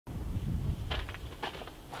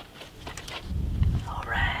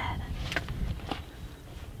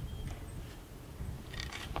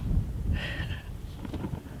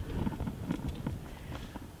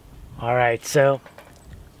Alright, so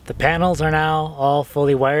the panels are now all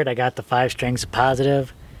fully wired. I got the 5 strings of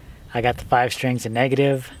positive, I got the 5 strings of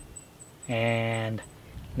negative, and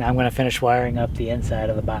now I'm going to finish wiring up the inside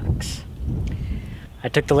of the box. I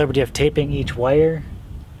took the liberty of taping each wire,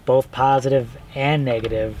 both positive and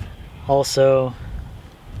negative, also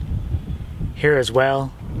here as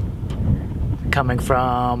well, coming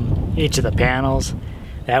from each of the panels.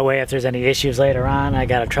 That way if there's any issues later on, I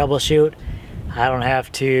got to troubleshoot. I don't have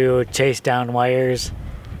to chase down wires.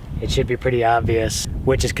 It should be pretty obvious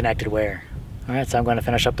which is connected where. Alright, so I'm going to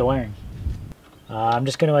finish up the wiring. I'm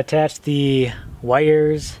just going to attach the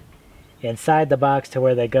wires inside the box to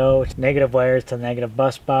where they go. Negative wires to the negative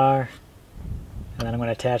bus bar. And then I'm going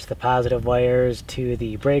to attach the positive wires to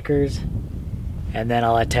the breakers. And then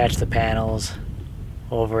I'll attach the panels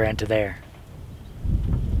over into there.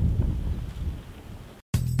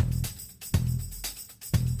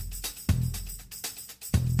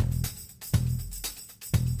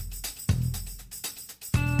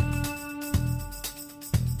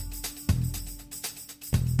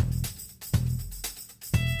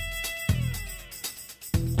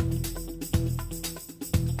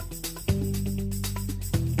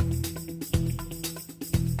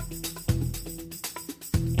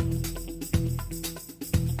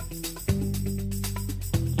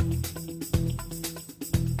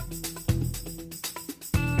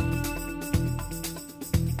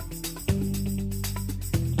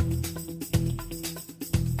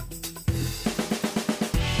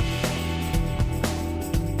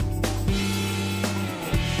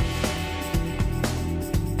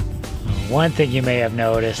 One thing you may have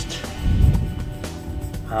noticed,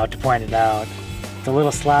 I'll have to point it out, it's a little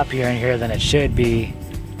sloppier in here than it should be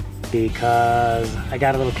because I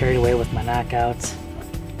got a little carried away with my knockouts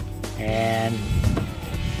and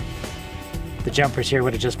the jumpers here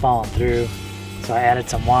would have just fallen through, so I added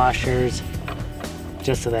some washers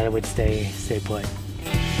just so that it would stay put.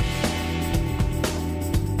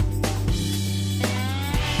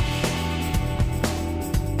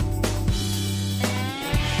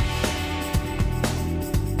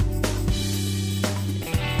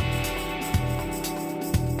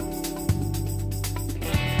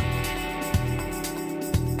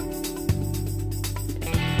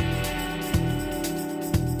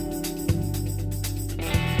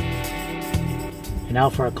 And now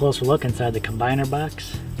for a closer look inside the combiner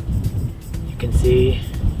box. You can see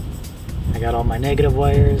I got all my negative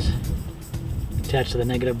wires attached to the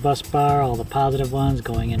negative bus bar, all the positive ones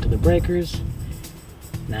going into the breakers.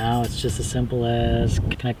 Now it's just as simple as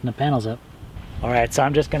connecting the panels up. Alright, so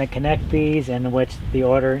I'm just going to connect these in the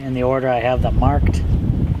order I have them marked.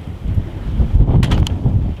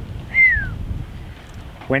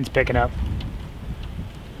 Wind's picking up.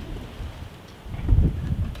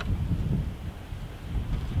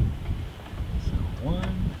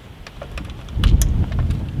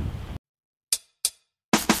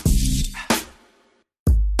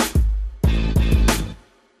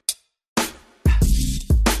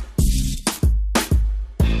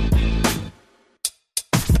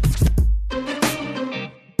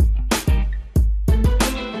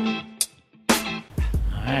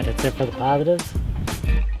 Alright, that's it for the positives.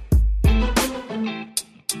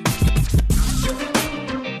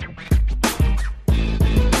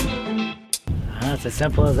 It's as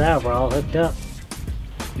simple as that. We're all hooked up.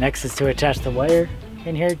 Next is to attach the wire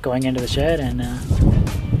in here going into the shed, and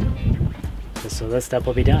so this step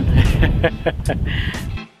will be done.